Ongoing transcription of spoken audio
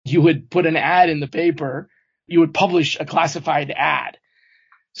You would put an ad in the paper. You would publish a classified ad.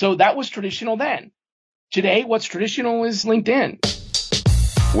 So that was traditional then. Today, what's traditional is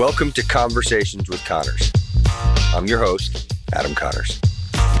LinkedIn. Welcome to Conversations with Connors. I'm your host, Adam Connors.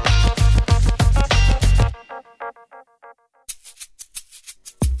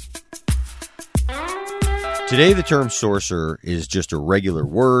 Today, the term sourcer is just a regular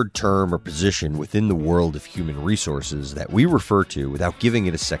word, term, or position within the world of human resources that we refer to without giving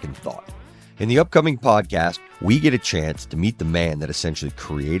it a second thought. In the upcoming podcast, we get a chance to meet the man that essentially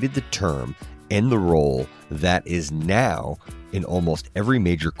created the term and the role that is now in almost every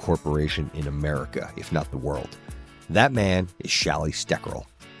major corporation in America, if not the world. That man is Shally Steckerl.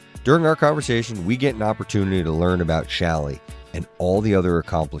 During our conversation, we get an opportunity to learn about Shally and all the other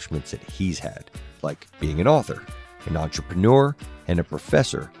accomplishments that he's had, like being an author, an entrepreneur, and a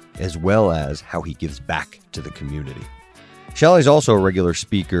professor, as well as how he gives back to the community. Shally's also a regular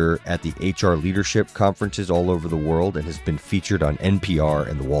speaker at the HR leadership conferences all over the world and has been featured on NPR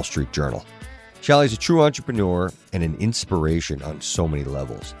and the Wall Street Journal. Shally's a true entrepreneur and an inspiration on so many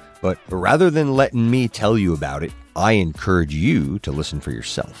levels. But rather than letting me tell you about it, I encourage you to listen for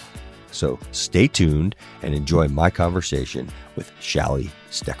yourself. So stay tuned and enjoy my conversation with Shally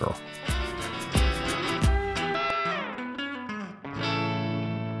Steckerl.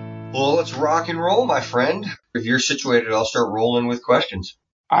 Well, let's rock and roll, my friend. If you're situated, I'll start rolling with questions.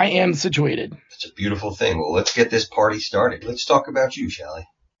 I am situated. That's a beautiful thing. Well, let's get this party started. Let's talk about you, Shally.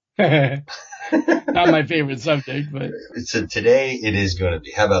 Not my favorite subject, but So today it is going to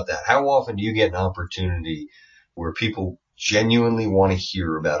be. How about that? How often do you get an opportunity where people genuinely want to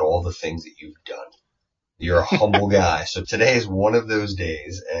hear about all the things that you've done? You're a humble guy. So today is one of those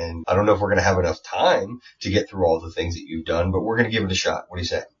days, and I don't know if we're going to have enough time to get through all the things that you've done, but we're going to give it a shot. What do you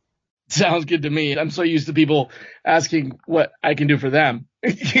say? Sounds good to me. I'm so used to people asking what I can do for them.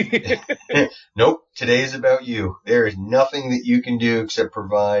 Nope. Today is about you. There is nothing that you can do except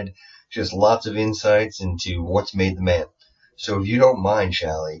provide just lots of insights into what's made the man. So if you don't mind,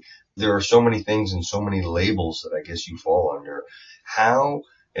 Shally, there are so many things and so many labels that I guess you fall under. How,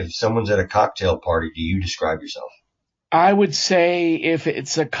 if someone's at a cocktail party, do you describe yourself? I would say if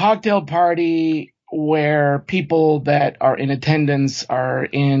it's a cocktail party where people that are in attendance are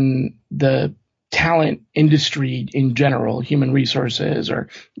in the talent industry in general, human resources or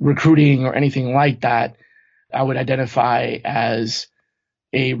recruiting or anything like that, I would identify as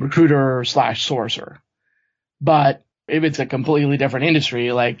a recruiter / sourcer. But if it's a completely different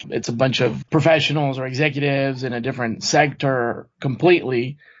industry, like it's a bunch of professionals or executives in a different sector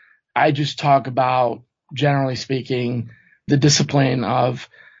completely, I just talk about, generally speaking, the discipline of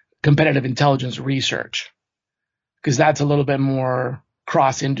competitive intelligence research, because that's a little bit more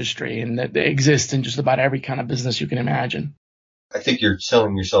cross-industry and that exists in just about every kind of business you can imagine. I think you're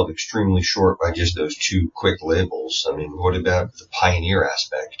selling yourself extremely short by just those two quick labels. I mean, what about the pioneer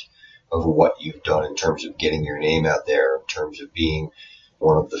aspect of what you've done in terms of getting your name out there, in terms of being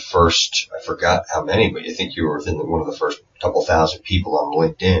one of the first, I forgot how many, but I think you were within one of the first couple thousand people on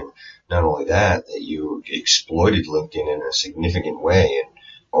LinkedIn. Not only that you exploited LinkedIn in a significant way and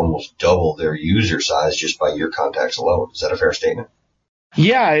almost double their user size just by your contacts alone. Is that a fair statement?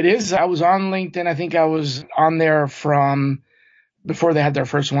 Yeah, it is. I was on LinkedIn. I think I was on there from before they had their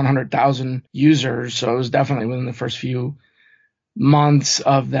first 100,000 users. So it was definitely within the first few months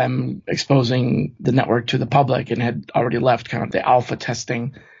of them exposing the network to the public and had already left kind of the alpha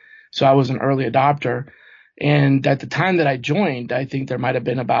testing. So I was an early adopter. And at the time that I joined, I think there might have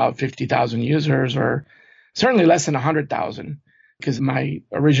been about 50,000 users or certainly less than 100,000. Because my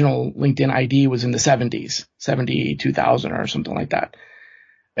original LinkedIn ID was in the 70s, 72,000 or something like that.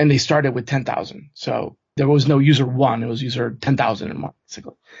 And they started with 10,000. So there was no user one. It was user 10,000 in one,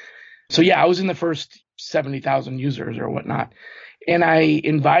 basically. So yeah, I was in the first 70,000 users or whatnot. And I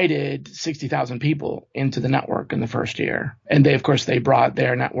invited 60,000 people into the network in the first year. And they, of course, they brought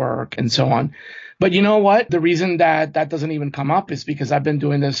their network and so on. But you know what? The reason that doesn't even come up is because I've been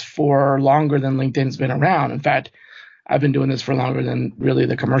doing this for longer than LinkedIn's been around. In fact, I've been doing this for longer than really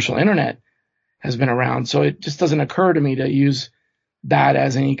the commercial internet has been around. So it just doesn't occur to me to use that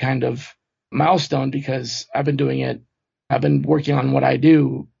as any kind of milestone because I've been doing it. I've been working on what I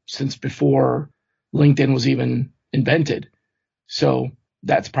do since before LinkedIn was even invented. So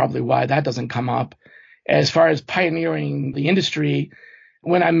that's probably why that doesn't come up. As far as pioneering the industry,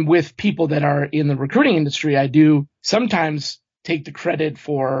 when I'm with people that are in the recruiting industry, I do sometimes take the credit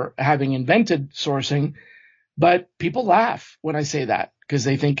for having invented sourcing. But people laugh when I say that because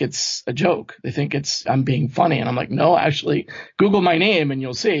they think it's a joke. They think I'm being funny. And I'm like, no, actually, Google my name and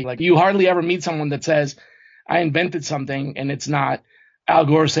you'll see. Like, you hardly ever meet someone that says, I invented something and it's not Al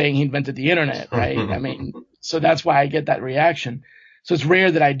Gore saying he invented the internet, right? I mean, so that's why I get that reaction. So it's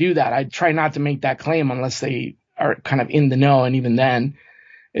rare that I do that. I try not to make that claim unless they are kind of in the know. And even then,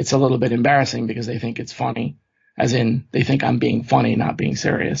 it's a little bit embarrassing because they think it's funny, as in they think I'm being funny, not being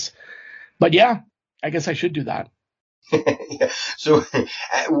serious. But yeah, I guess I should do that. Yeah. So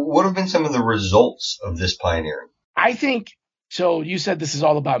what have been some of the results of this pioneering? I think, so you said this is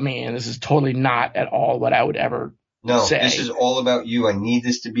all about me, and this is totally not at all what I would ever say. This is all about you. I need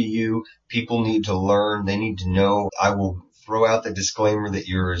this to be you. People need to learn. They need to know. I will throw out the disclaimer that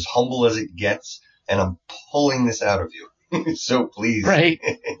you're as humble as it gets, and I'm pulling this out of you. So please. Right.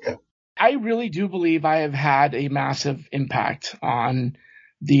 I really do believe I have had a massive impact on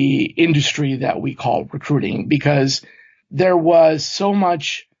the industry that we call recruiting, because there was so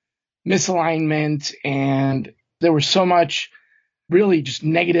much misalignment and there was so much really just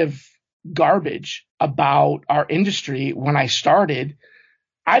negative garbage about our industry when I started.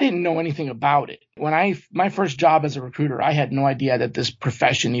 I didn't know anything about it. When my first job as a recruiter, I had no idea that this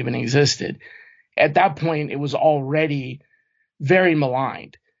profession even existed. At that point, it was already very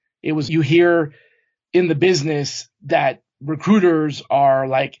maligned. It was, you hear in the business that recruiters are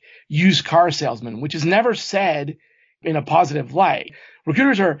like used car salesmen, which is never said in a positive light.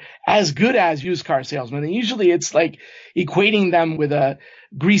 Recruiters are as good as used car salesmen. And usually it's like equating them with a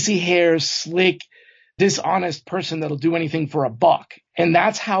greasy hair, slick, dishonest person that'll do anything for a buck. And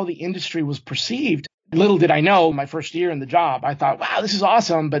that's how the industry was perceived. Little did I know, my first year in the job, I thought, wow, this is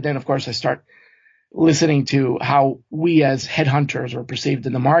awesome. But then, of course, I start listening to how we as headhunters are perceived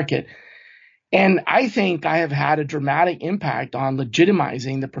in the market. And I think I have had a dramatic impact on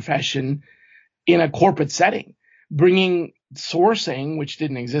legitimizing the profession in a corporate setting, bringing sourcing, which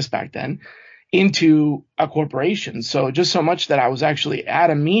didn't exist back then, into a corporation. So just so much that I was actually at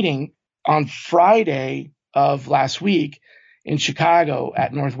a meeting on Friday of last week in Chicago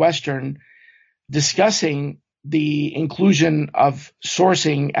at Northwestern discussing the inclusion of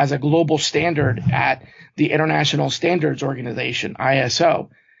sourcing as a global standard at the International Standards Organization, ISO.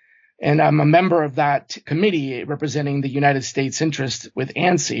 And I'm a member of that committee representing the United States interest with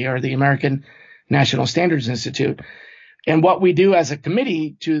ANSI, or the American National Standards Institute. And what we do as a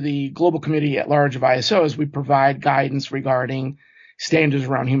committee to the global committee at large of ISO is we provide guidance regarding standards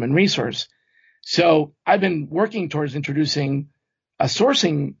around human resource. So I've been working towards introducing a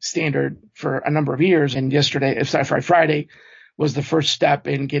sourcing standard for a number of years. And Friday was the first step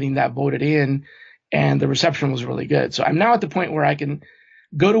in getting that voted in, and the reception was really good. So I'm now at the point where I can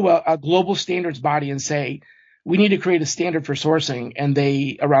go to a global standards body and say, we need to create a standard for sourcing. And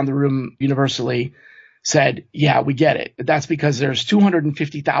they, around the room universally, said, yeah, we get it. That's because there's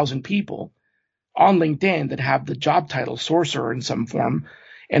 250,000 people on LinkedIn that have the job title sourcer in some form,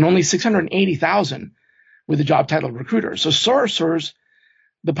 and only 680,000 with the job title recruiter. So sourcers,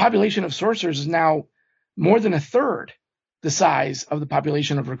 the population of sourcers is now more than a third the size of the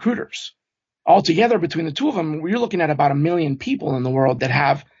population of recruiters. Altogether, between the two of them, we're looking at about 1 million people in the world that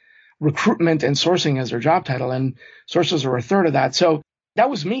have recruitment and sourcing as their job title, and sources are a third of that. So that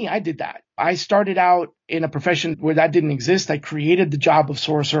was me. I did that. I started out in a profession where that didn't exist. I created the job of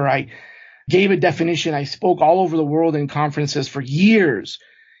sourcer. I gave a definition. I spoke all over the world in conferences for years,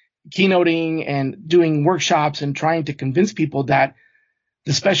 keynoting and doing workshops and trying to convince people that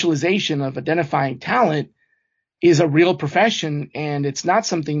the specialization of identifying talent is a real profession, and it's not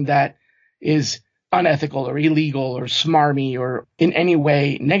something that is unethical or illegal or smarmy or in any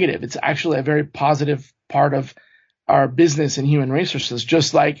way negative. It's actually a very positive part of our business and human resources,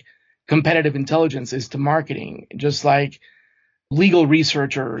 just like competitive intelligence is to marketing, just like legal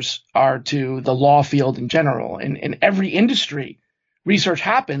researchers are to the law field in general. And in every industry, research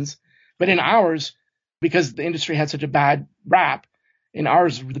happens, but in ours, because the industry had such a bad rap, in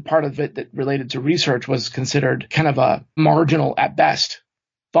ours, the part of it that related to research was considered kind of a marginal at best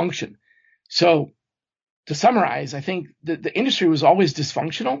function. So to summarize, I think the industry was always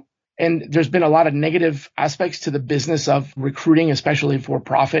dysfunctional, and there's been a lot of negative aspects to the business of recruiting, especially for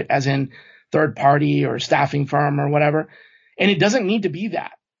profit, as in third party or staffing firm or whatever. And it doesn't need to be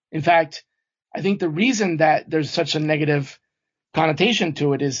that. In fact, I think the reason that there's such a negative connotation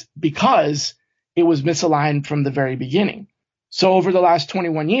to it is because it was misaligned from the very beginning. So over the last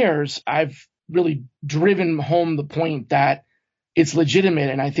 21 years, I've really driven home the point that it's legitimate.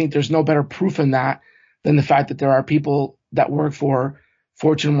 And I think there's no better proof in that than the fact that there are people that work for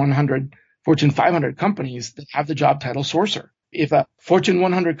Fortune 100, Fortune 500 companies that have the job title sourcer. If a Fortune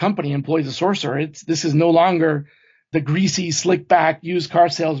 100 company employs a sourcer, this is no longer the greasy, slick back used car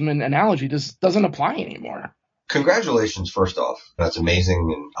salesman analogy. This doesn't apply anymore. Congratulations, first off. That's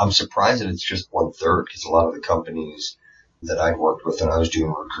amazing. And I'm surprised that it's just 1/3, because a lot of the companies that I worked with when I was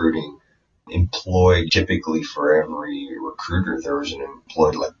doing recruiting employed, typically for every recruiter, there was an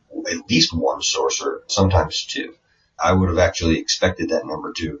employed like at least one sourcer, sometimes two. I would have actually expected that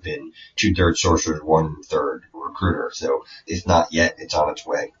number to have been 2/3 sourcer, 1/3 recruiter. So if not yet, it's on its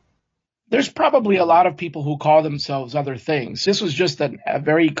way. There's probably a lot of people who call themselves other things. This was just a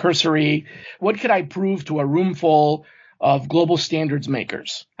very cursory, what could I prove to a room full of global standards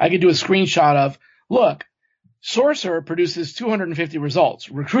makers? I could do a screenshot of, look, Sourcer produces 250 results.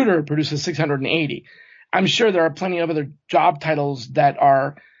 Recruiter produces 680. I'm sure there are plenty of other job titles that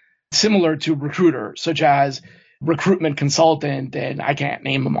are similar to Recruiter, such as recruitment consultant, and I can't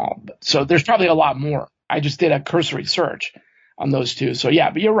name them all. So there's probably a lot more. I just did a cursory search on those two. So yeah,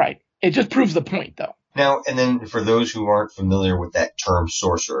 but you're right. It just proves the point, though. Now, and then for those who aren't familiar with that term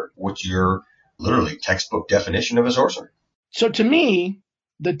sourcer, what's your literally textbook definition of a sourcer? So to me,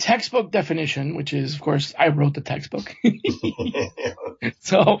 the textbook definition, which is, of course, I wrote the textbook.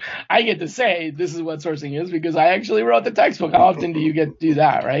 So I get to say this is what sourcing is because I actually wrote the textbook. How often do you get to do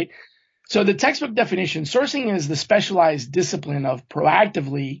that, right? So the textbook definition, sourcing is the specialized discipline of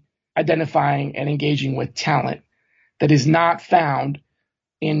proactively identifying and engaging with talent that is not found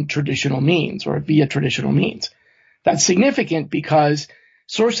in traditional means or via traditional means. That's significant because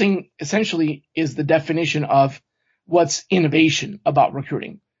sourcing essentially is the definition of what's innovation about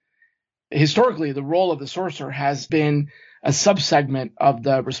recruiting. Historically, the role of the sourcer has been a subsegment of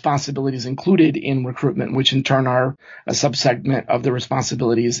the responsibilities included in recruitment, which in turn are a subsegment of the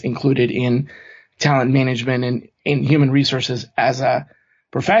responsibilities included in talent management and in human resources as a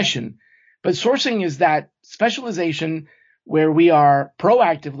profession. But sourcing is that specialization where we are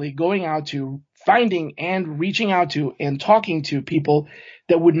proactively going out to finding and reaching out to and talking to people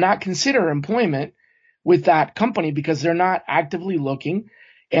that would not consider employment with that company because they're not actively looking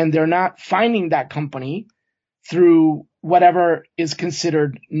and they're not finding that company through whatever is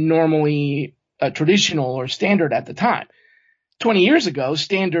considered normally traditional or standard at the time. 20 years ago,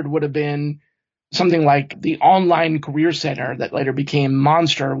 standard would have been something like the online career center that later became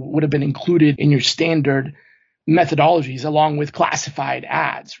Monster would have been included in your standard methodologies along with classified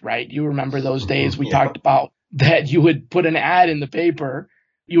ads, right? You remember those days we talked about that you would put an ad in the paper,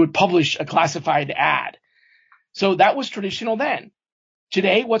 you would publish a classified ad. So that was traditional then.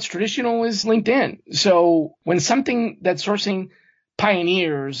 Today, what's traditional is LinkedIn. So when something that sourcing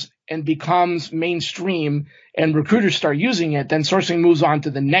pioneers and becomes mainstream and recruiters start using it, then sourcing moves on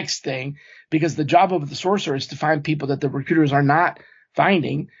to the next thing because the job of the sourcer is to find people that the recruiters are not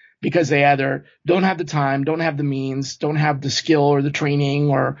finding because they either don't have the time, don't have the means, don't have the skill or the training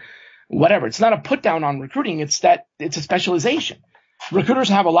or whatever. It's not a put down on recruiting. It's a specialization. Recruiters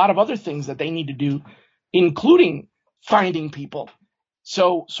have a lot of other things that they need to do, including finding people.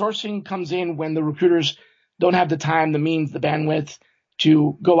 So sourcing comes in when the recruiters don't have the time, the means, the bandwidth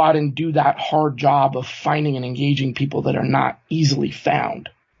to go out and do that hard job of finding and engaging people that are not easily found.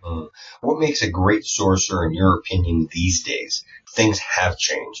 What makes a great sourcer, in your opinion, these days? Things have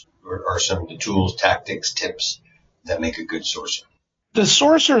changed. What are some of the tools, tactics, tips that make a good sourcer? The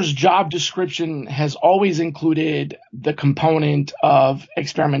sourcer's job description has always included the component of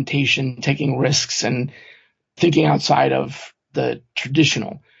experimentation, taking risks, and thinking outside of the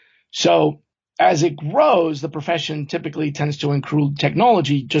traditional. So as it grows, the profession typically tends to include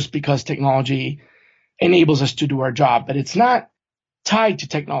technology just because technology enables us to do our job, but it's not tied to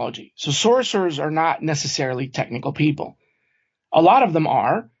technology. So sourcers are not necessarily technical people. A lot of them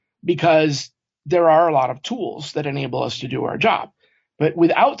are because there are a lot of tools that enable us to do our job. But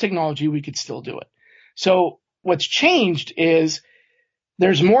without technology, we could still do it. So what's changed is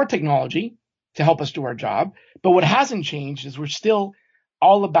there's more technology to help us do our job. But what hasn't changed is we're still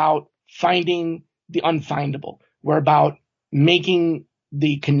all about finding the unfindable. We're about making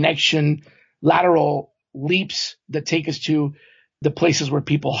the connection, lateral leaps that take us to the places where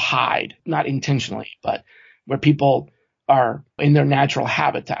people hide, not intentionally, but where people are in their natural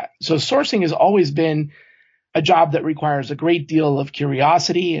habitat. So sourcing has always been a job that requires a great deal of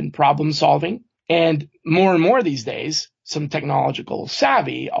curiosity and problem solving. And more these days, some technological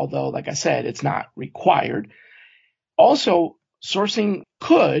savvy, although, like I said, it's not required. Also, sourcing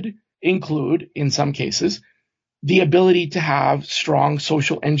could include, in some cases, the ability to have strong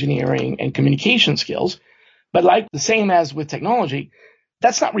social engineering and communication skills. But like the same as with technology,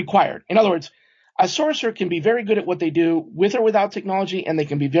 that's not required. In other words, a sourcer can be very good at what they do with or without technology, and they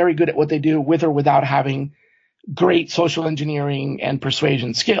can be very good at what they do with or without having great social engineering and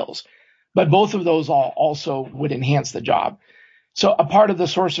persuasion skills. But both of those also would enhance the job. So a part of the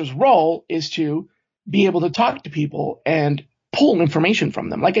sourcer's role is to be able to talk to people and pull information from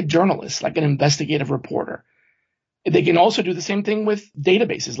them, like a journalist, like an investigative reporter. They can also do the same thing with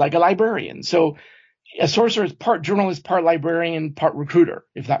databases, like a librarian. So a sourcer is part journalist, part librarian, part recruiter,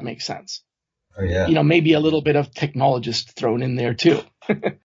 if that makes sense. Oh, yeah. Maybe a little bit of technologist thrown in there too.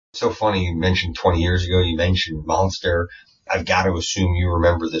 So funny you mentioned 20 years ago, you mentioned Monster. I've got to assume you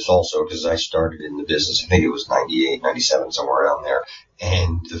remember this also because I started in the business, I think it was 98, 97, somewhere around there.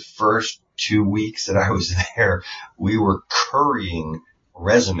 And the first 2 weeks that I was there, we were currying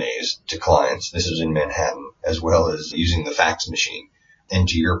resumes to clients. This was in Manhattan, as well as using the fax machine. And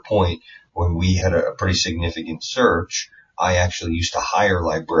to your point, when we had a pretty significant search, I actually used to hire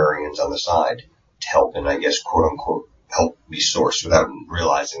librarians on the side to help and I guess, quote unquote, help me source without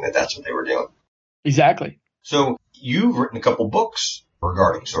realizing that that's what they were doing. Exactly. So you've written a couple books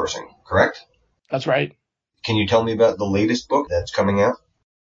regarding sourcing, correct? That's right. Can you tell me about the latest book that's coming out?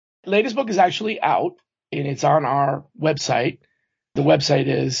 The latest book is actually out, and it's on our website. The website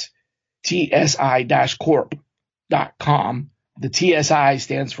is tsi-corp.com. The TSI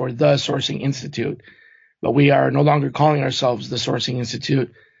stands for The Sourcing Institute, but we are no longer calling ourselves The Sourcing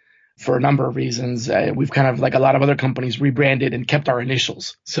Institute for a number of reasons. We've kind of, like a lot of other companies, rebranded and kept our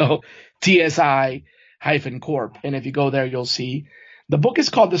initials. So TSI-corp. And if you go there, you'll see the book is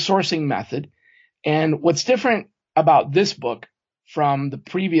called The Sourcing Method. And what's different about this book from the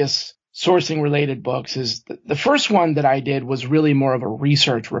previous sourcing related books is the first one that I did was really more of a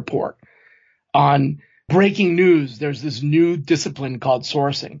research report on breaking news. There's this new discipline called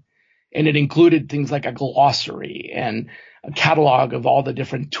sourcing, and it included things like a glossary and a catalog of all the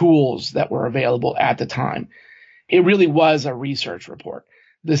different tools that were available at the time. It really was a research report.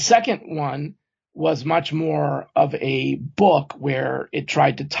 The second one was much more of a book where it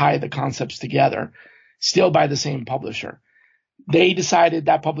tried to tie the concepts together, still by the same publisher.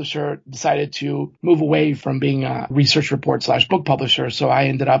 That publisher decided to move away from being a research report / book publisher. So I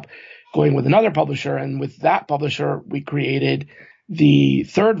ended up going with another publisher. And with that publisher, we created the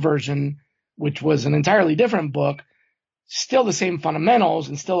third version, which was an entirely different book, still the same fundamentals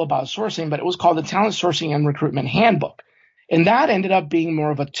and still about sourcing, but it was called the Talent Sourcing and Recruitment Handbook. And that ended up being more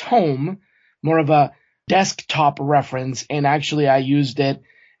of a tome, more of a desktop reference. And actually, I used it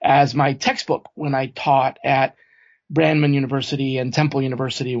as my textbook when I taught at Brandman University and Temple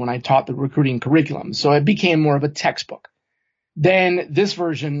University when I taught the recruiting curriculum. So it became more of a textbook. Then this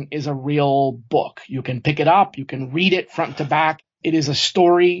version is a real book. You can pick it up. You can read it front to back. It is a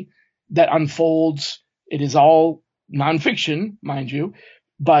story that unfolds. It is all nonfiction, mind you,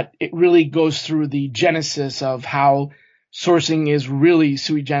 but it really goes through the genesis of how sourcing is really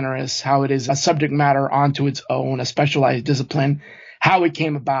sui generis, how it is a subject matter onto its own, a specialized discipline, how it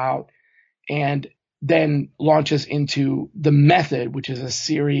came about, and then launches into the method, which is a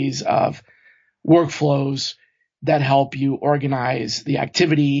series of workflows that help you organize the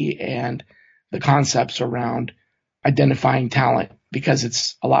activity and the concepts around identifying talent, because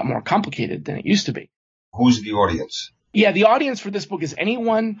it's a lot more complicated than it used to be. Who's the audience? Yeah, the audience for this book is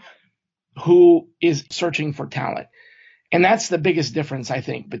anyone who is searching for talent. And that's the biggest difference, I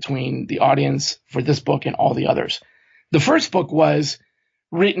think, between the audience for this book and all the others. The first book was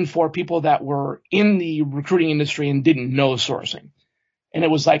written for people that were in the recruiting industry and didn't know sourcing. And it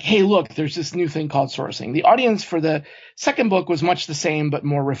was like, hey, look, there's this new thing called sourcing. The audience for the second book was much the same, but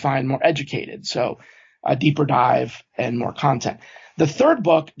more refined, more educated. So a deeper dive and more content. The third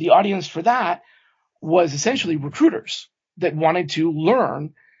book, the audience for that was essentially recruiters that wanted to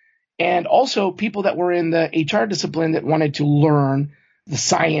learn, and also people that were in the HR discipline that wanted to learn the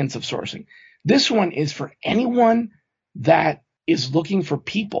science of sourcing. This one is for anyone that is looking for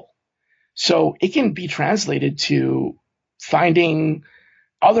people. So it can be translated to finding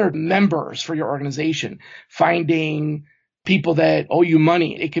other members for your organization, finding people that owe you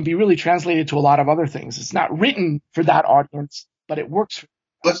money. It can be really translated to a lot of other things. It's not written for that audience, but it works.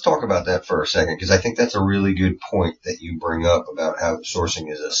 Let's talk about that for a second, because I think that's a really good point that you bring up about how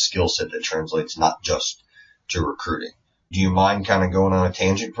sourcing is a skill set that translates not just to recruiting. Do you mind kind of going on a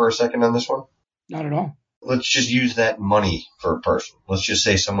tangent for a second on this one? Not at all. Let's just use that money for a person. Let's just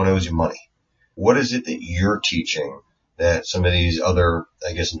say someone owes you money. What is it that you're teaching that some of these other,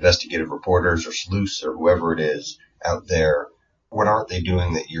 I guess, investigative reporters or sleuths or whoever it is out there, what aren't they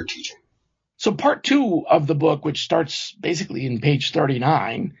doing that you're teaching? So part 2 of the book, which starts basically in page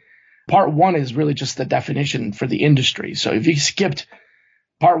 39, part 1 is really just the definition for the industry. So if you skipped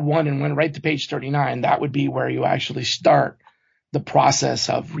part 1 and went right to page 39, that would be where you actually start the process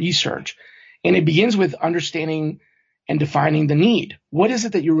of research. And it begins with understanding and defining the need. What is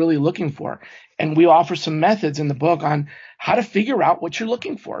it that you're really looking for? And we offer some methods in the book on how to figure out what you're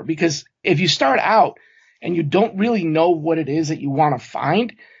looking for. Because if you start out and you don't really know what it is that you want to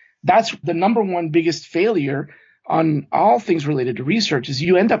find, that's the number one biggest failure on all things related to research is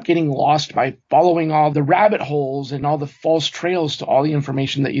you end up getting lost by following all the rabbit holes and all the false trails to all the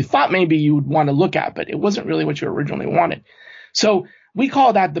information that you thought maybe you would want to look at, but it wasn't really what you originally wanted. So we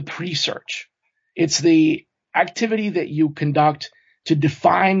call that the pre-search. It's the activity that you conduct to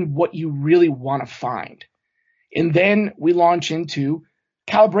define what you really want to find. And then we launch into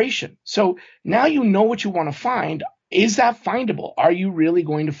calibration. So now you know what you want to find. Is that findable? Are you really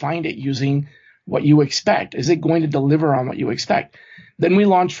going to find it using what you expect? Is it going to deliver on what you expect? Then we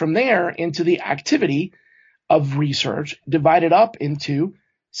launch from there into the activity of research divided up into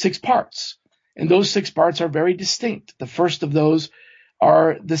 6 parts. And those 6 parts are very distinct. The first of those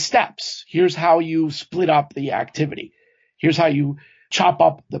are the steps. Here's how you split up the activity. Here's how you chop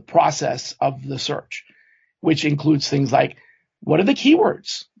up the process of the search, which includes things like, what are the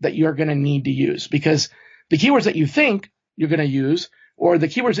keywords that you're going to need to use? Because the keywords that you think you're going to use, or the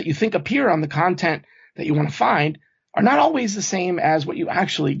keywords that you think appear on the content that you want to find, are not always the same as what you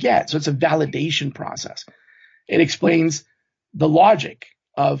actually get. So it's a validation process. It explains the logic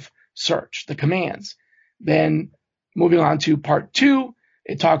of search, the commands. Then moving on to part 2,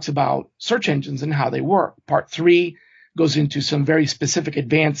 it talks about search engines and how they work. Part 3 goes into some very specific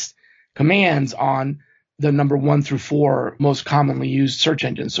advanced commands on the number 1 through 4 most commonly used search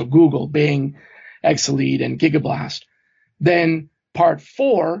engines. So Google, Bing, Exelead, and Gigablast. Then part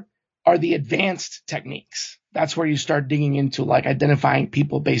 4 are the advanced techniques. That's where you start digging into like identifying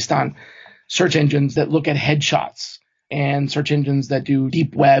people based on search engines that look at headshots and search engines that do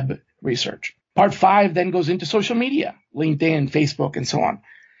deep web research. Part 5 then goes into social media, LinkedIn, Facebook, and so on.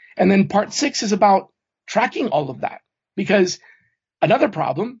 And then part 6 is about tracking all of that, because another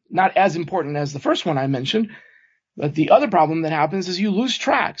problem, not as important as the first one I mentioned, but the other problem that happens is you lose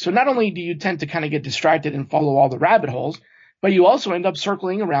track. So not only do you tend to kind of get distracted and follow all the rabbit holes, but you also end up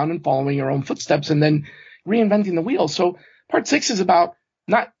circling around and following your own footsteps and then reinventing the wheel. So part 6 is about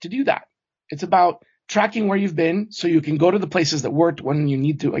not to do that. It's about tracking where you've been so you can go to the places that worked when you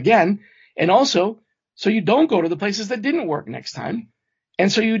need to again, and also so you don't go to the places that didn't work next time,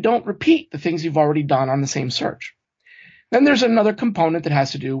 and so you don't repeat the things you've already done on the same search. Then there's another component that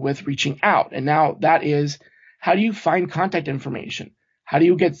has to do with reaching out, and now that is, how do you find contact information? How do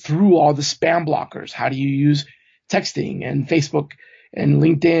you get through all the spam blockers? How do you use texting and Facebook and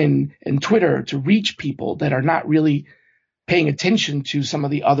LinkedIn and Twitter to reach people that are not really paying attention to some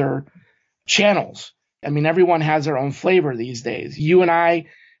of the other channels? I mean, everyone has their own flavor these days. You and I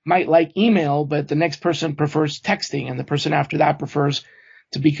might like email, but the next person prefers texting, and the person after that prefers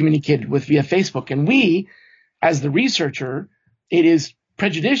to be communicated with via Facebook. And we, as the researcher, it is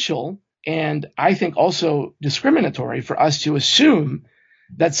prejudicial and I think also discriminatory for us to assume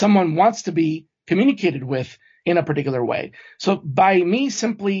that someone wants to be communicated with in a particular way. So by me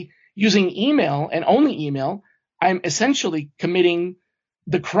simply using email and only email, I'm essentially committing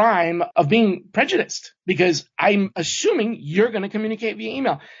the crime of being prejudiced, because I'm assuming you're going to communicate via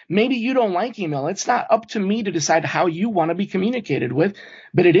email. Maybe you don't like email. It's not up to me to decide how you want to be communicated with,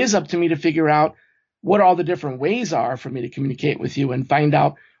 but it is up to me to figure out what all the different ways are for me to communicate with you and find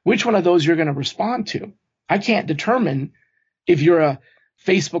out which one of those you're going to respond to. I can't determine if you're a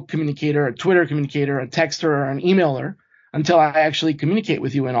Facebook communicator, a Twitter communicator, a texter, or an emailer until I actually communicate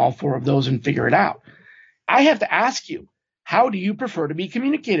with you in all 4 of those and figure it out. I have to ask you, how do you prefer to be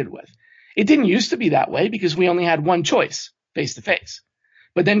communicated with? It didn't used to be that way because we only had one choice, face-to-face.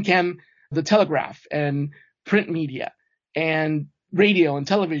 But then came the telegraph and print media and radio and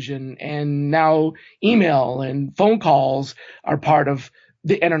television, and now email and phone calls are part of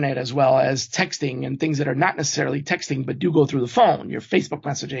the internet, as well as texting and things that are not necessarily texting but do go through the phone, your Facebook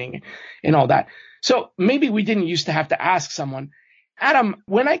messaging and all that. So maybe we didn't used to have to ask someone, Adam,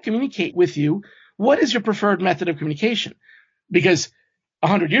 when I communicate with you, what is your preferred method of communication? Because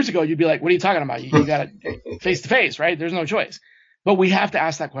 100 years ago, you'd be like, what are you talking about? You got it face to face, right? There's no choice. But we have to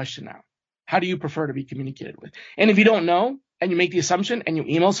ask that question now. How do you prefer to be communicated with? And if you don't know and you make the assumption and you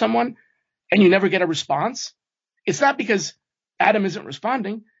email someone and you never get a response, it's not because Adam isn't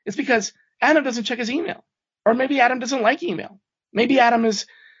responding. It's because Adam doesn't check his email. Or maybe Adam doesn't like email. Maybe Adam is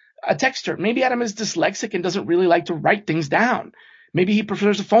a texter. Maybe Adam is dyslexic and doesn't really like to write things down. Maybe he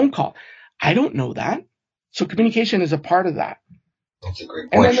prefers a phone call. I don't know that. So communication is a part of that. That's a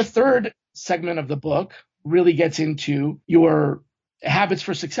great point. And then the third segment of the book really gets into your habits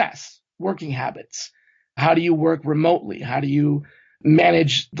for success, working habits. How do you work remotely? How do you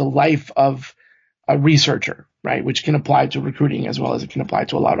manage the life of a researcher, right? Which can apply to recruiting as well as it can apply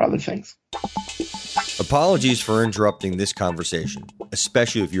to a lot of other things. Apologies for interrupting this conversation,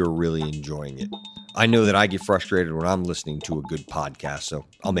 especially if you're really enjoying it. I know that I get frustrated when I'm listening to a good podcast, so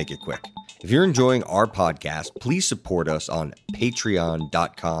I'll make it quick. If you're enjoying our podcast, please support us on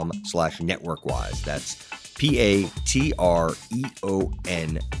patreon.com/networkwise. That's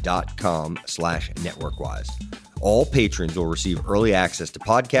patreon.com/networkwise. All patrons will receive early access to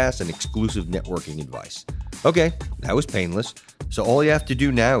podcasts and exclusive networking advice. Okay, that was painless. So all you have to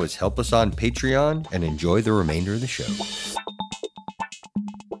do now is help us on Patreon and enjoy the remainder of the show.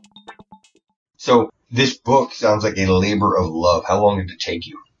 So this book sounds like a labor of love. How long did it take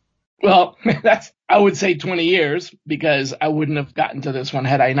you? Well, I would say 20 years, because I wouldn't have gotten to this one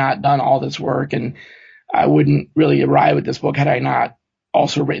had I not done all this work, and I wouldn't really arrive at this book had I not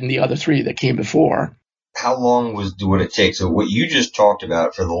also written the other three that came before. How long would it take? So what you just talked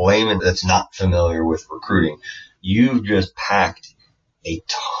about, for the layman that's not familiar with recruiting, you've just packed a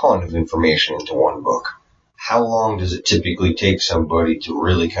ton of information into one book. How long does it typically take somebody to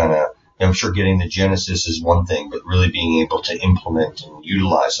really kind of, I'm sure getting the genesis is one thing, but really being able to implement and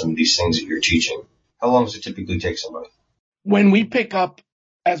utilize some of these things that you're teaching? How long does it typically take somebody? When we pick up,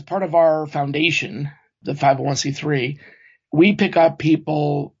 as part of our foundation, the 501c3, we pick up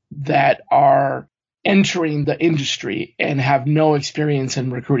people that are entering the industry and have no experience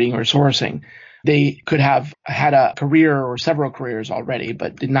in recruiting or sourcing. They could have had a career or several careers already,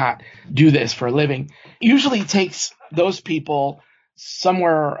 but did not do this for a living. Usually takes those people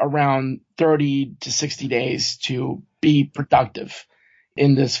somewhere around 30 to 60 days to be productive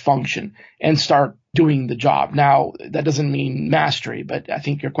in this function and start doing the job. Now, that doesn't mean mastery, but I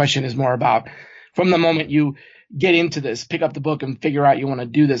think your question is more about, from the moment you get into this, pick up the book and figure out you want to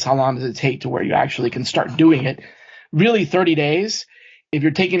do this, how long does it take to where you actually can start doing it? Really, 30 days. If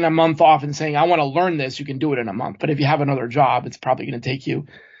you're taking a month off and saying, I want to learn this, you can do it in a month. But if you have another job, it's probably going to take you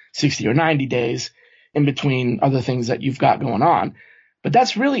 60 or 90 days in between other things that you've got going on. But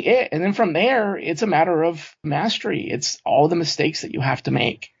that's really it. And then from there, it's a matter of mastery. It's all the mistakes that you have to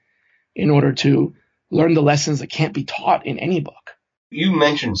make in order to learn the lessons that can't be taught in any book. You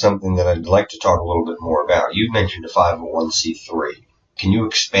mentioned something that I'd like to talk a little bit more about. You mentioned a 501c3. Can you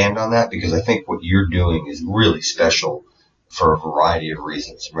expand on that? Because I think what you're doing is really special for a variety of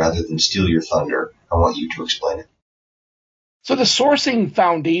reasons. Rather than steal your thunder, I want you to explain it. So the Sourcing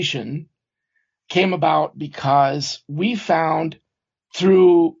Foundation came about because we found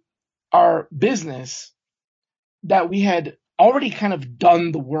through our business that we had already kind of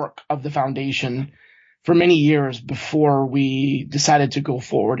done the work of the foundation for many years before we decided to go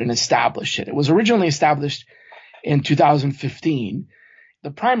forward and establish it. It was originally established in 2015.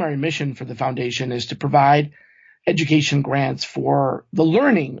 The primary mission for the foundation is to provide education grants for the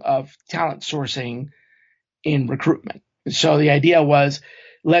learning of talent sourcing in recruitment. So the idea was,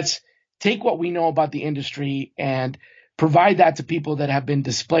 let's take what we know about the industry and provide that to people that have been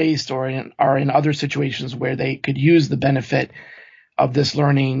displaced or are in other situations where they could use the benefit of this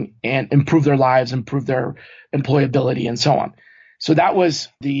learning and improve their lives, improve their employability, and so on. So that was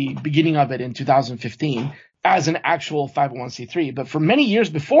the beginning of it in 2015 as an actual 501c3. But for many years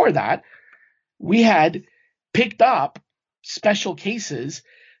before that, we had picked up special cases,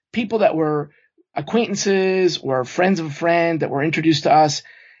 people that were acquaintances or friends of a friend that were introduced to us,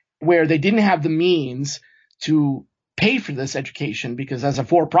 where they didn't have the means to pay for this education, because as a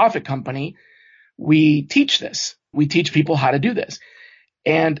for-profit company, we teach this. We teach people how to do this.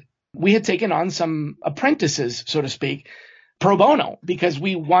 And we had taken on some apprentices, so to speak, pro bono, because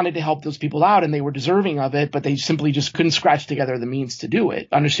we wanted to help those people out and they were deserving of it, but they simply just couldn't scratch together the means to do it,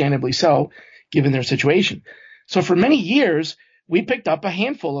 understandably so, given their situation. So for many years, we picked up a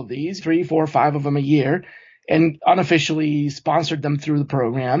handful of these, 3, 4, 5 of them a year, and unofficially sponsored them through the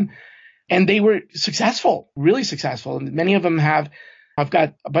program. And they were successful, really successful. And many of them I've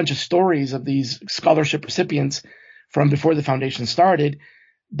got a bunch of stories of these scholarship recipients from before the foundation started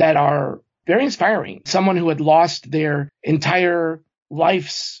that are very inspiring. Someone who had lost their entire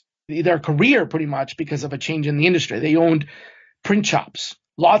life's, their career pretty much because of a change in the industry. They owned print shops,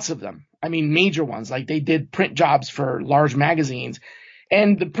 lots of them. I mean, major ones, like they did print jobs for large magazines.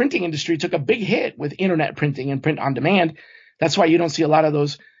 And the printing industry took a big hit with internet printing and print on demand. That's why you don't see a lot of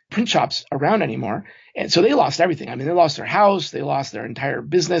those print shops around anymore. And so they lost everything. I mean, they lost their house, they lost their entire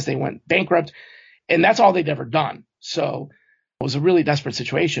business, they went bankrupt, and that's all they'd ever done. So it was a really desperate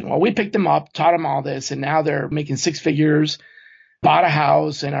situation. Well, we picked them up, taught them all this, and now they're making 6 figures, bought a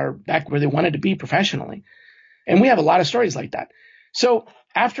house, and are back where they wanted to be professionally. And we have a lot of stories like that. So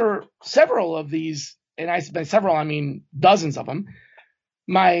after several of these, and by several, I mean dozens of them,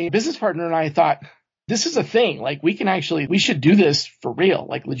 my business partner and I thought, this is a thing. Like we should do this for real,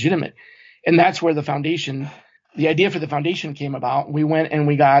 like legitimate. And that's where the idea for the foundation came about. We went and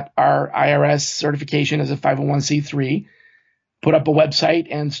we got our IRS certification as a 501c3, put up a website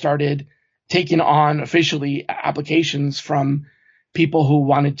and started taken on officially applications from people who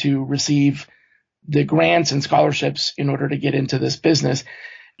wanted to receive the grants and scholarships in order to get into this business.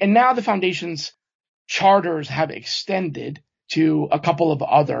 And now the foundation's charters have extended to a couple of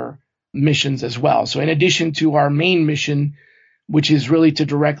other missions as well. So in addition to our main mission, which is really to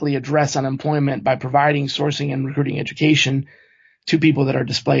directly address unemployment by providing sourcing and recruiting education to people that are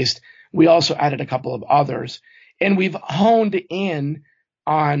displaced, we also added a couple of others. And we've honed in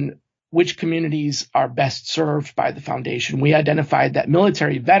on which communities are best served by the foundation. We identified that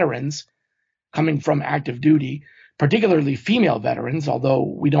military veterans coming from active duty, particularly female veterans, although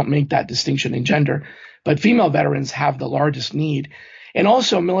we don't make that distinction in gender, but female veterans have the largest need. And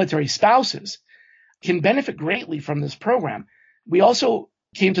also military spouses can benefit greatly from this program. We also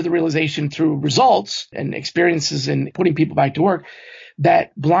came to the realization through results and experiences in putting people back to work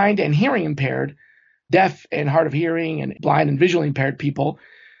that blind and hearing impaired, deaf and hard of hearing, and blind and visually impaired people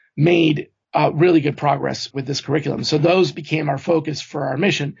made really good progress with this curriculum. So those became our focus for our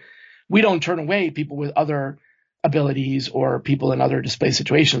mission. We don't turn away people with other abilities or people in other displaced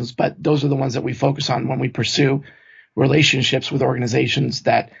situations, but those are the ones that we focus on when we pursue relationships with organizations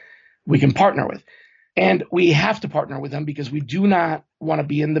that we can partner with. And we have to partner with them because we do not want to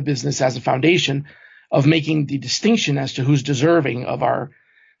be in the business as a foundation of making the distinction as to who's deserving of our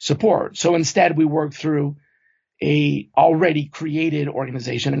support. So instead, we work through a already created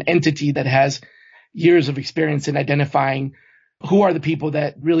organization, an entity that has years of experience in identifying who are the people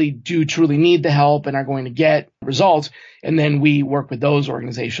that really do truly need the help and are going to get results. And then we work with those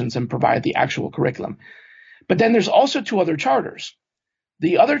organizations and provide the actual curriculum. But then there's also two other charters.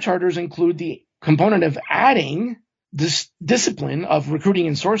 The other charters include the component of adding this discipline of recruiting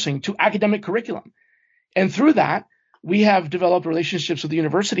and sourcing to academic curriculum. And through that, we have developed relationships with the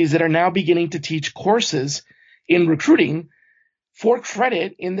universities that are now beginning to teach courses in recruiting for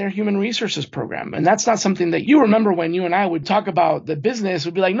credit in their human resources program. And that's not something that you remember when you and I would talk about the business. It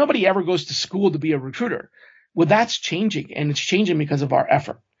would be like, nobody ever goes to school to be a recruiter. Well, that's changing, and it's changing because of our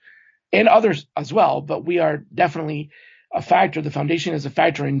effort and others as well. But we are definitely a factor. The foundation is a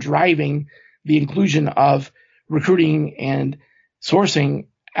factor in driving the inclusion of recruiting and sourcing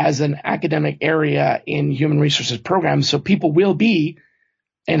as an academic area in human resources programs. So people will be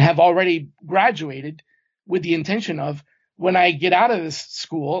and have already graduated with the intention of, when I get out of this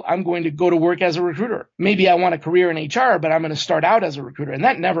school, I'm going to go to work as a recruiter. Maybe I want a career in HR, but I'm going to start out as a recruiter. And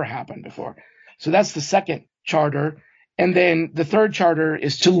that never happened before. So that's the second charter. And then the third charter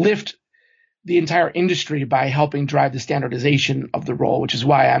is to lift the entire industry by helping drive the standardization of the role, which is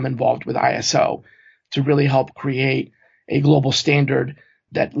why I'm involved with ISO, to really help create a global standard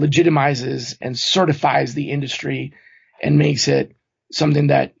that legitimizes and certifies the industry and makes it something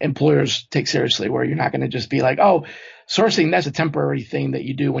that employers take seriously, where you're not going to just be like, oh, sourcing, that's a temporary thing that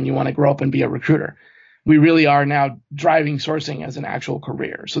you do when you want to grow up and be a recruiter. We really are now driving sourcing as an actual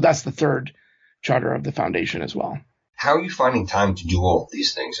career. So that's the third charter of the foundation as well. How are you finding time to do all of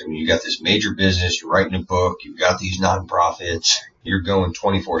these things? I mean, you got this major business, you're writing a book, you've got these nonprofits, you're going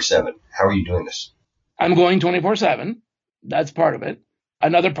 24/7. How are you doing this? I'm going 24/7. That's part of it.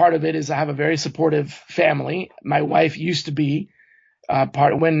 Another part of it is I have a very supportive family. My wife used to be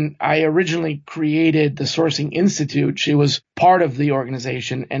when I originally created the Sourcing Institute, she was part of the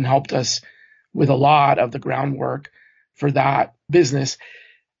organization and helped us with a lot of the groundwork for that business.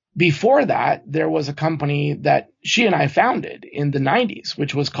 Before that, there was a company that she and I founded in the 90s,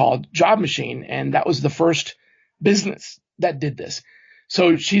 which was called Job Machine. And that was the first business that did this.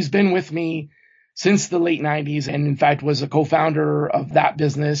 So she's been with me since the late 90s and, in fact, was a co-founder of that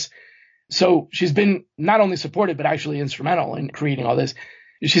business. So she's been not only supportive, but actually instrumental in creating all this.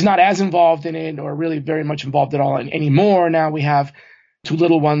 She's not as involved in it or really very much involved at all anymore. Now we have two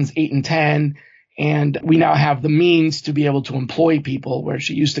little ones, 8 and 10, and we now have the means to be able to employ people, where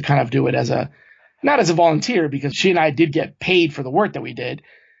she used to kind of do it as not as a volunteer, because she and I did get paid for the work that we did,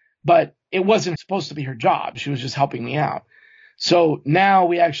 but it wasn't supposed to be her job. She was just helping me out. So now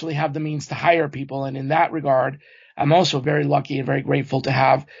we actually have the means to hire people. And in that regard, I'm also very lucky and very grateful to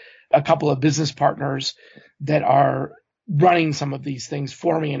have a couple of business partners that are running some of these things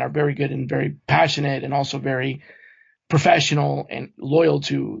for me and are very good and very passionate and also very professional and loyal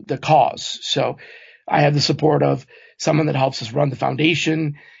to the cause. So I have the support of someone that helps us run the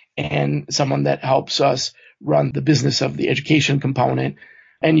foundation and someone that helps us run the business of the education component.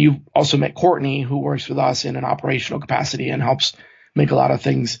 And you've also met Courtney, who works with us in an operational capacity and helps make a lot of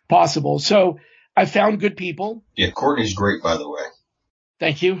things possible. So I found good people. Yeah, Courtney's great, by the way.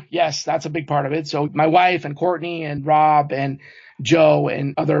 Thank you. Yes, that's a big part of it. So my wife and Courtney and Rob and Joe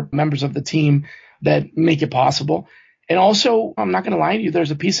and other members of the team that make it possible. And also, I'm not going to lie to you,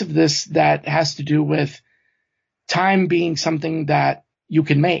 there's a piece of this that has to do with time being something that you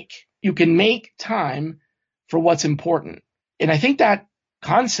can make. You can make time for what's important. And I think that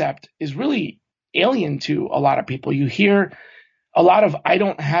concept is really alien to a lot of people. You hear a lot of, I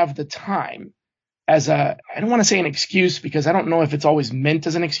don't have the time as I don't want to say an excuse because I don't know if it's always meant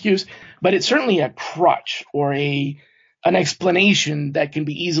as an excuse, but it's certainly a crutch or an explanation that can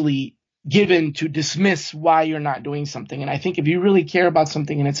be easily given to dismiss why you're not doing something. And I think if you really care about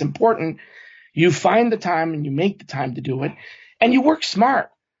something and it's important, you find the time and you make the time to do it and you work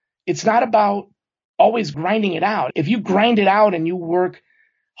smart. It's not about always grinding it out. If you grind it out and you work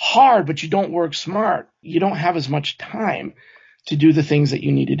hard, but you don't work smart, you don't have as much time to do the things that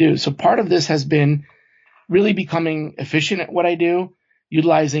you need to do. So part of this has been really becoming efficient at what I do,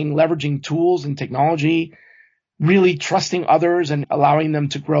 leveraging tools and technology, really trusting others and allowing them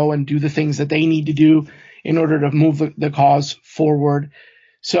to grow and do the things that they need to do in order to move the cause forward.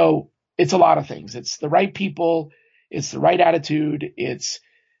 So it's a lot of things. It's the right people. It's the right attitude. It's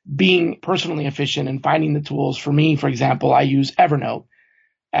being personally efficient and finding the tools. For me, for example, I use Evernote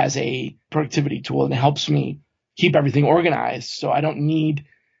as a productivity tool, and it helps me keep everything organized. So I don't need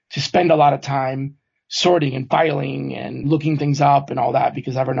to spend a lot of time sorting and filing and looking things up and all that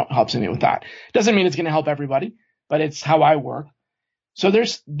because Evernote helps me with that. Doesn't mean it's going to help everybody, but it's how I work. So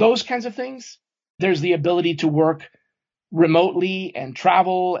there's those kinds of things. There's the ability to work remotely and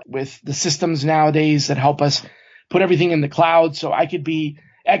travel with the systems nowadays that help us put everything in the cloud. So I could be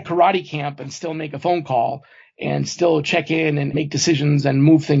at karate camp and still make a phone call and still check in and make decisions and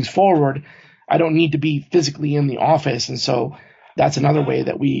move things forward. I don't need to be physically in the office. And so that's another way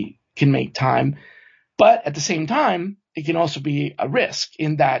that we can make time. But at the same time, it can also be a risk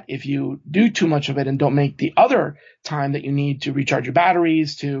in that if you do too much of it and don't make the other time that you need to recharge your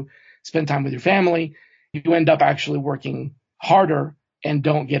batteries, to spend time with your family, you end up actually working harder and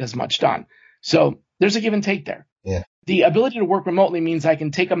don't get as much done. So there's a give and take there. Yeah. The ability to work remotely means I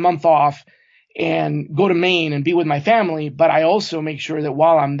can take a month off and go to Maine and be with my family, but I also make sure that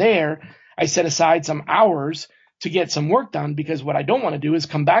while I'm there, I set aside some hours to get some work done, because what I don't want to do is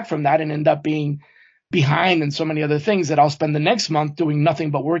come back from that and end up being behind in so many other things that I'll spend the next month doing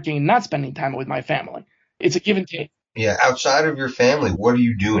nothing but working and not spending time with my family. It's a give and take. Yeah. Outside of your family, what do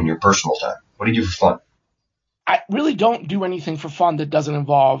you do in your personal time? What do you do for fun? I really don't do anything for fun that doesn't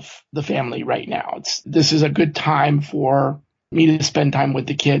involve the family right now. This is a good time for me to spend time with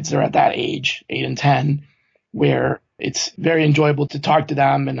the kids. They're at that age, 8 and 10, where it's very enjoyable to talk to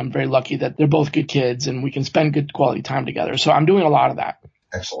them. And I'm very lucky that they're both good kids and we can spend good quality time together. So I'm doing a lot of that.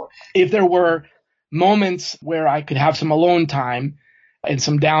 Excellent. If there were moments where I could have some alone time and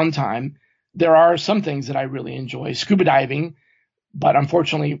some downtime, there are some things that I really enjoy. Scuba diving. But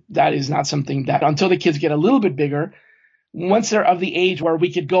unfortunately, that is not something that until the kids get a little bit bigger, once they're of the age where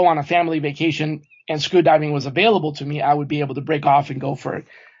we could go on a family vacation and scuba diving was available to me, I would be able to break off and go for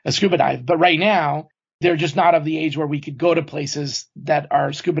a scuba dive. But right now, they're just not of the age where we could go to places that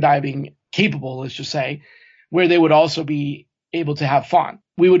are scuba diving capable, let's just say, where they would also be able to have fun.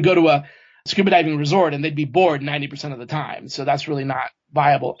 We would go to a scuba diving resort and they'd be bored 90% of the time. So that's really not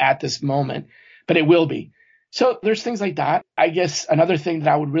viable at this moment, but it will be. So there's things like that. I guess another thing that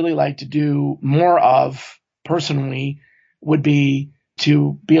I would really like to do more of personally would be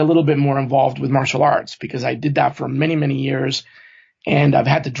to be a little bit more involved with martial arts, because I did that for many, many years and I've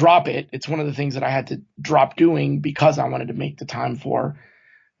had to drop it. It's one of the things that I had to drop doing because I wanted to make the time for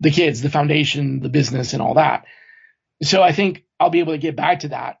the kids, the foundation, the business, and all that. So I think I'll be able to get back to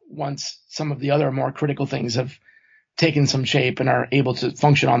that once some of the other more critical things have taken some shape and are able to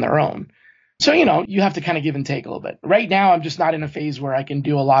function on their own. So, you have to kind of give and take a little bit. Right now, I'm just not in a phase where I can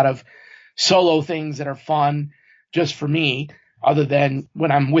do a lot of solo things that are fun just for me, other than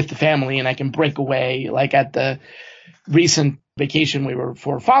when I'm with the family and I can break away. Like at the recent vacation we were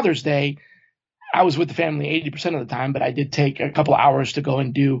for Father's Day, I was with the family 80% of the time, but I did take a couple of hours to go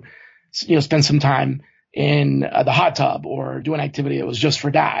and do, spend some time in the hot tub or do an activity that was just for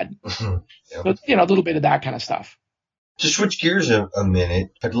Dad. Yep. But, a little bit of that kind of stuff. To switch gears a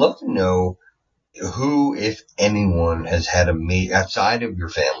minute, I'd love to know who, if anyone, has had outside of your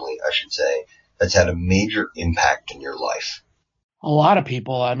family, I should say, that's had a major impact in your life. A lot of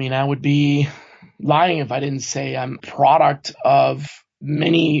people. I mean, I would be lying if I didn't say I'm a product of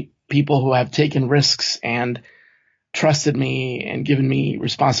many people who have taken risks and trusted me and given me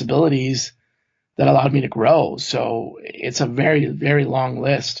responsibilities that allowed me to grow. So it's a very, very long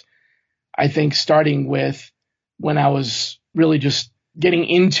list. I think starting with when I was really just getting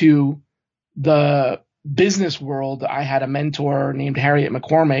into the business world, I had a mentor named Harriet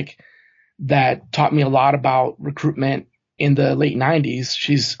McCormick that taught me a lot about recruitment in the late 90s.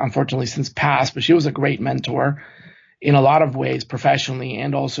 She's unfortunately since passed, but she was a great mentor in a lot of ways, professionally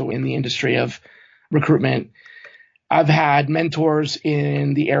and also in the industry of recruitment. I've had mentors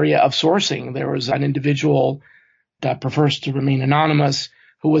in the area of sourcing. There was an individual that prefers to remain anonymous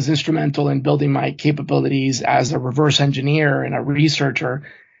who was instrumental in building my capabilities as a reverse engineer and a researcher.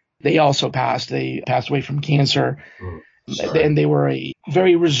 They also passed. They passed away from cancer. And they were a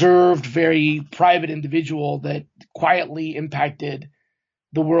very reserved, very private individual that quietly impacted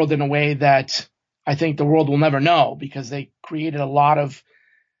the world in a way that I think the world will never know, because they created a lot of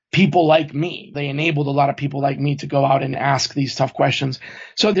people like me. They enabled a lot of people like me to go out and ask these tough questions.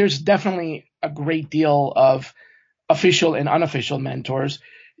 So there's definitely a great deal of official and unofficial mentors.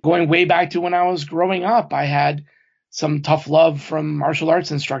 Going way back to when I was growing up, I had some tough love from martial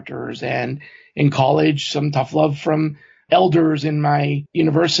arts instructors, and in college, some tough love from elders in my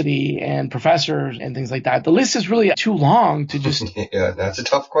university and professors and things like that. The list is really too long to just... Yeah, that's a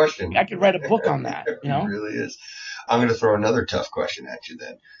tough question. I could write a book on that, you know? It really is. I'm going to throw another tough question at you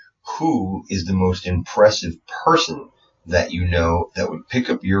then. Who is the most impressive person that you know that would pick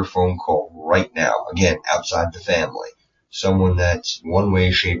up your phone call right now? Again, outside the family. Someone that's one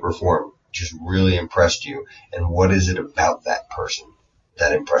way, shape, or form just really impressed you. And what is it about that person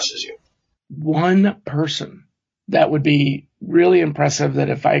that impresses you? One person that would be really impressive that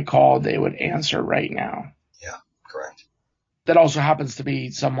if I called, they would answer right now. Yeah, correct. That also happens to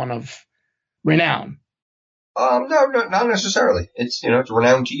be someone of renown. No, not necessarily. It's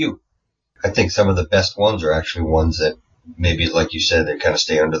renowned to you. I think some of the best ones are actually ones that maybe, like you said, they kind of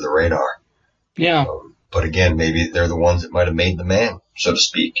stay under the radar. Yeah. But again, maybe they're the ones that might have made the man, so to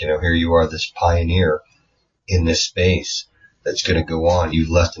speak. Here you are, this pioneer in this space that's going to go on. You've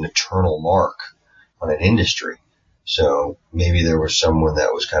left an eternal mark on an industry. So maybe there was someone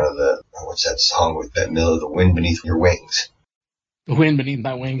that was kind of what's that song with Bette Midler, The Wind Beneath Your Wings? The Wind Beneath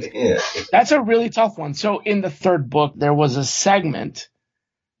My Wings. Yeah. That's a really tough one. So in the third book, there was a segment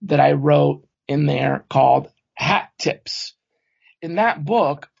that I wrote in there called Hat Tips. In that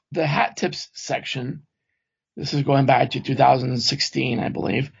book, the Hat Tips section, this is going back to 2016, I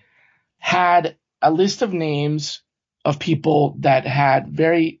believe, had a list of names of people that had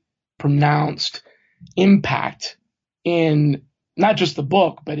very pronounced impact in not just the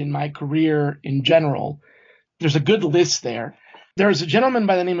book, but in my career in general. There's a good list there. There's a gentleman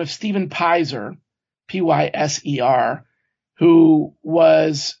by the name of Stephen Pizer, Pyser, who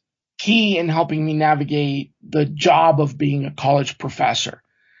was key in helping me navigate the job of being a college professor.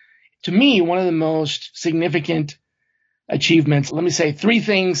 To me, one of the most significant achievements, let me say three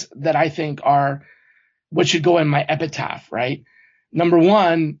things that I think are what should go in my epitaph, right? Number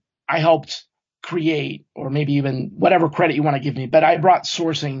one, I helped create, or maybe even whatever credit you want to give me, but I brought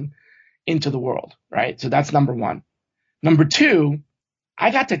sourcing into the world, right? So that's number one. Number two, I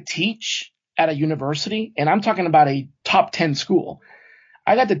got to teach at a university, and I'm talking about a top 10 school.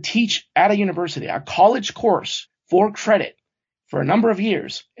 I got to teach at a university, a college course for credit for a number of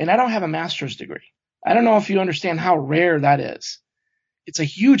years, and I don't have a master's degree. I don't know if you understand how rare that is. It's a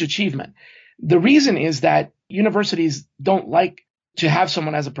huge achievement. The reason is that universities don't like to have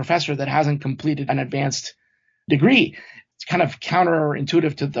someone as a professor that hasn't completed an advanced degree. It's kind of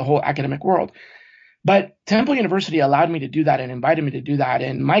counterintuitive to the whole academic world. But Temple University allowed me to do that and invited me to do that.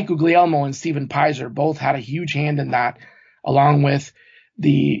 And Mike Guglielmo and Stephen Pizer both had a huge hand in that, along with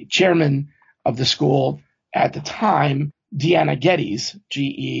the chairman of the school at the time, Deanna Geddes,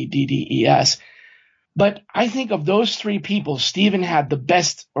 Geddes. But I think of those three people, Stephen had the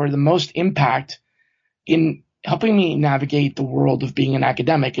best or the most impact in helping me navigate the world of being an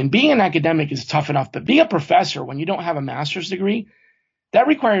academic. And being an academic is tough enough, but being a professor when you don't have a master's degree, that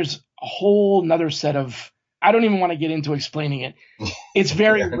requires a whole nother set of, I don't even want to get into explaining it. It's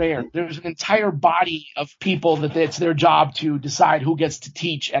very rare. There's an entire body of people that it's their job to decide who gets to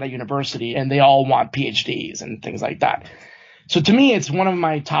teach at a university, and they all want PhDs and things like that. So to me, it's one of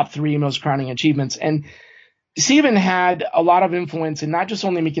my top three most crowning achievements. And Stephen had a lot of influence in not just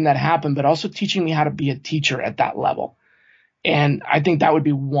only making that happen, but also teaching me how to be a teacher at that level. And I think that would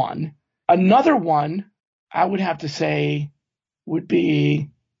be one. Another one I would have to say would be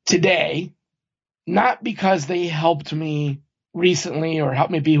today, not because they helped me recently or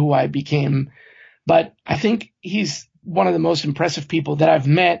helped me be who I became, but I think he's one of the most impressive people that I've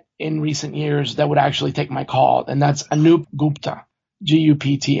met in recent years that would actually take my call, and that's Anup Gupta,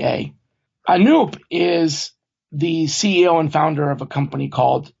 Gupta. Anup is the CEO and founder of a company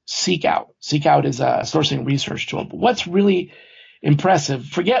called SeekOut. SeekOut is a sourcing research tool. But what's really impressive,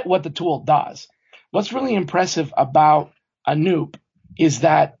 forget what the tool does. What's really impressive about Anup is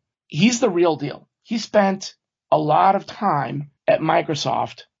that he's the real deal. He spent a lot of time at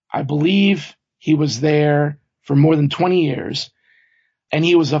Microsoft. I believe he was there for more than 20 years. And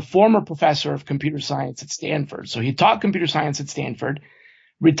he was a former professor of computer science at Stanford. So he taught computer science at Stanford,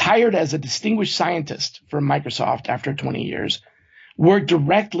 retired as a distinguished scientist from Microsoft after 20 years, worked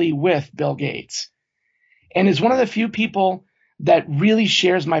directly with Bill Gates, and is one of the few people that really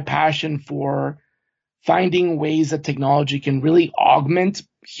shares my passion for finding ways that technology can really augment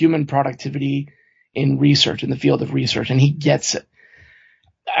human productivity in research, in the field of research, and he gets it.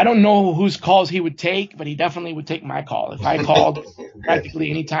 I don't know whose calls he would take, but he definitely would take my call. If I called practically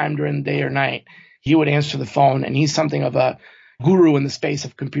any time during the day or night, he would answer the phone, and he's something of a guru in the space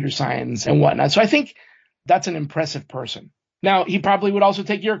of computer science and whatnot. So I think that's an impressive person. Now, he probably would also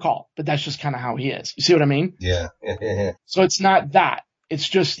take your call, but that's just kind of how he is. You see what I mean? Yeah. So it's not that. It's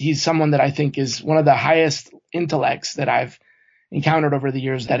just he's someone that I think is one of the highest intellects that I've encountered over the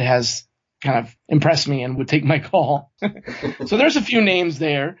years that has kind of impressed me and would take my call. So there's a few names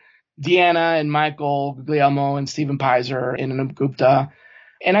there. Deanna and Michael Guglielmo and Stephen Pizer and Anup Gupta.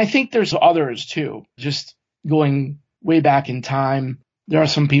 And I think there's others too. Just going way back in time, there are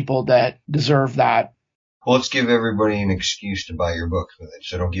some people that deserve that. Well, let's give everybody an excuse to buy your book,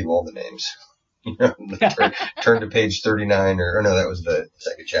 so don't give all the names. Turn to page 39, or no, that was the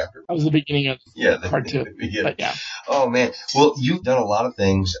second chapter. That was the beginning of part 2. But yeah. Oh, man. Well, you've done a lot of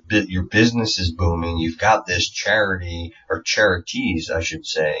things. Your business is booming. You've got this charity, or charities, I should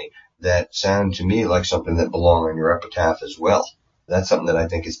say, that sound to me like something that belong on your epitaph as well. That's something that I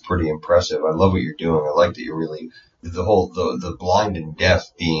think is pretty impressive. I love what you're doing. I like that you're really, the blind and deaf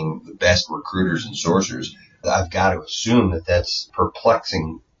being the best recruiters and sourcers. I've got to assume that that's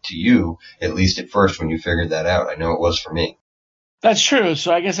perplexing to you, at least at first when you figured that out. I know it was for me. That's true.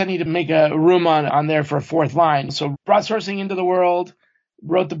 So I guess I need to make a room on there for a fourth line. So brought sourcing into the world,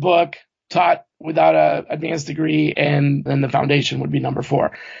 wrote the book, taught without an advanced degree, and then the foundation would be number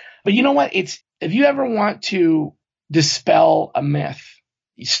 4. But you know what? If you ever want to dispel a myth,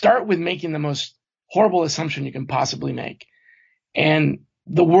 you start with making the most horrible assumption you can possibly make. And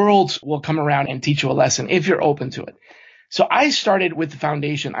the world will come around and teach you a lesson if you're open to it. So I started with the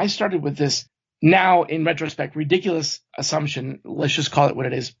foundation. I started with this, now in retrospect, ridiculous assumption, let's just call it what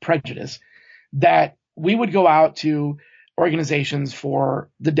it is, prejudice, that we would go out to organizations for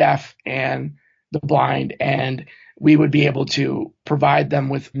the deaf and the blind, and we would be able to provide them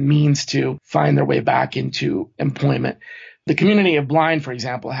with means to find their way back into employment. The community of blind, for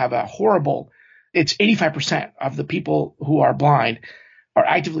example, have a horrible, it's 85% of the people who are blind are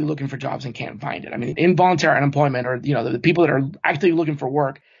actively looking for jobs and can't find it. I mean, involuntary unemployment, or, the people that are actively looking for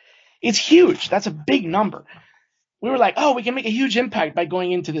work, it's huge. That's a big number. We were like, we can make a huge impact by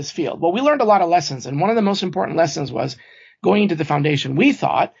going into this field. Well, we learned a lot of lessons. And one of the most important lessons was going into the foundation. We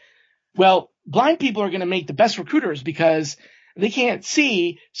thought, well, blind people are going to make the best recruiters because they can't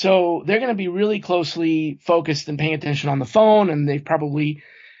see. So they're going to be really closely focused and paying attention on the phone. And they probably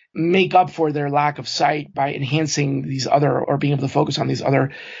make up for their lack of sight by enhancing these other, or being able to focus on these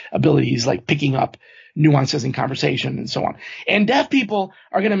other abilities, like picking up nuances in conversation and so on. And deaf people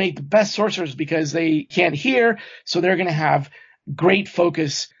are going to make the best sourcers because they can't hear. So they're going to have great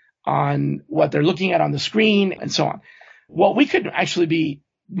focus on what they're looking at on the screen and so on. Well, we could actually be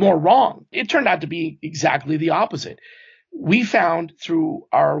more wrong. It turned out to be exactly the opposite. We found through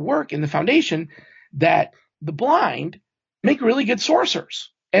our work in the foundation that the blind make really good sourcers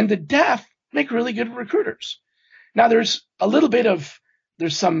and the deaf make really good recruiters. Now there's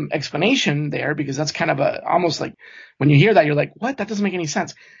some explanation there, because that's kind of almost like when you hear that, you're like, what? That doesn't make any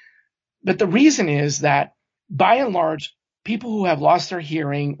sense. But the reason is that by and large, people who have lost their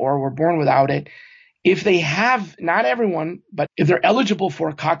hearing or were born without it, if they have, not everyone, but if they're eligible for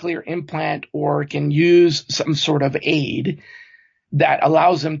a cochlear implant or can use some sort of aid that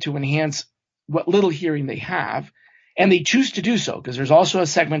allows them to enhance what little hearing they have, and they choose to do so, because there's also a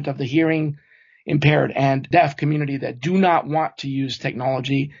segment of the hearing impaired and deaf community that do not want to use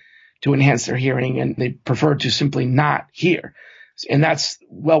technology to enhance their hearing, and they prefer to simply not hear. And that's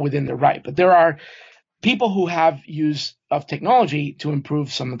well within their right. But there are people who have use of technology to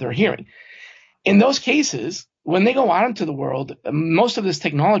improve some of their hearing. In those cases, when they go out into the world, most of this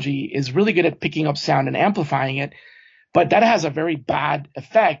technology is really good at picking up sound and amplifying it. But that has a very bad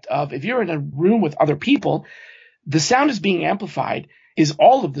effect of, if you're in a room with other people, the sound is being amplified is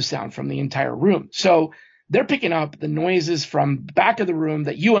all of the sound from the entire room. So they're picking up the noises from the back of the room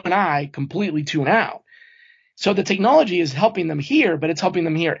that you and I completely tune out. So the technology is helping them hear, but it's helping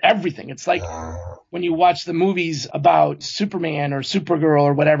them hear everything. It's like when you watch the movies about Superman or Supergirl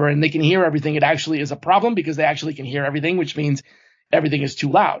or whatever, and they can hear everything, it actually is a problem because they actually can hear everything, which means everything is too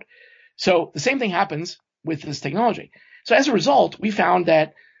loud. So the same thing happens with this technology. So as a result, we found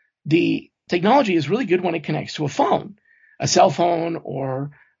that the technology is really good when it connects to a phone, a cell phone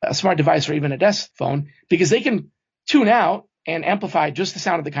or a smart device or even a desk phone, because they can tune out and amplify just the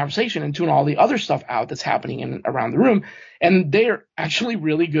sound of the conversation and tune all the other stuff out that's happening in around the room. And they're actually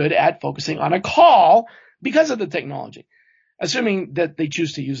really good at focusing on a call because of the technology, assuming that they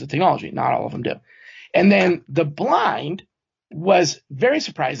choose to use the technology. Not all of them do. And then the blind was very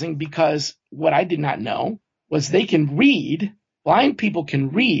surprising because what I did not know was they can read, blind people can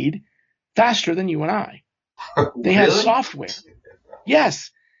read faster than you and I. They have software.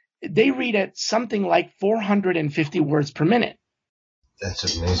 Yes. They read at something like 450 words per minute.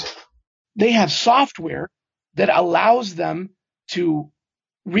 That's amazing. They have software that allows them to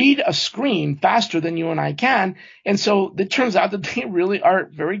read a screen faster than you and I can. And so it turns out that they really are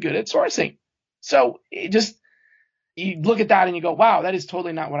very good at sourcing. So you look at that and you go, wow, that is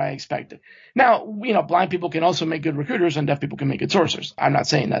totally not what I expected. Now, blind people can also make good recruiters and deaf people can make good sourcers. I'm not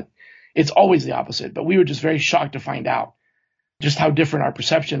saying that it's always the opposite, but we were just very shocked to find out just how different our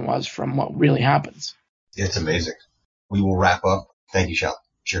perception was from what really happens. It's amazing. We will wrap up. Thank you, Shal.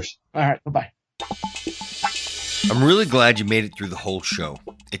 Cheers. All right. Bye-bye. I'm really glad you made it through the whole show.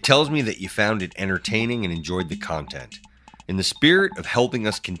 It tells me that you found it entertaining and enjoyed the content. In the spirit of helping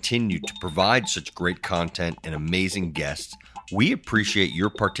us continue to provide such great content and amazing guests, we appreciate your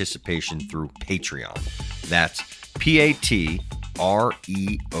participation through Patreon. That's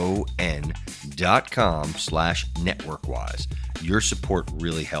patreon.com/networkwise. Your support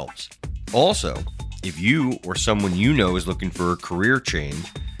really helps. Also, if you or someone you know is looking for a career change,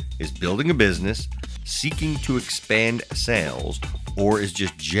 is building a business, seeking to expand sales, or is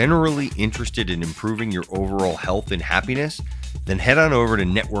just generally interested in improving your overall health and happiness, then head on over to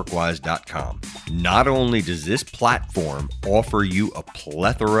networkwise.com. Not only does this platform offer you a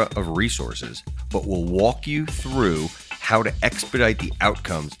plethora of resources, but will walk you through how to expedite the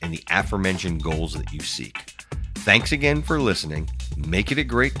outcomes and the aforementioned goals that you seek. Thanks again for listening. Make it a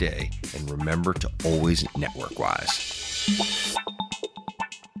great day, and remember to always network wise.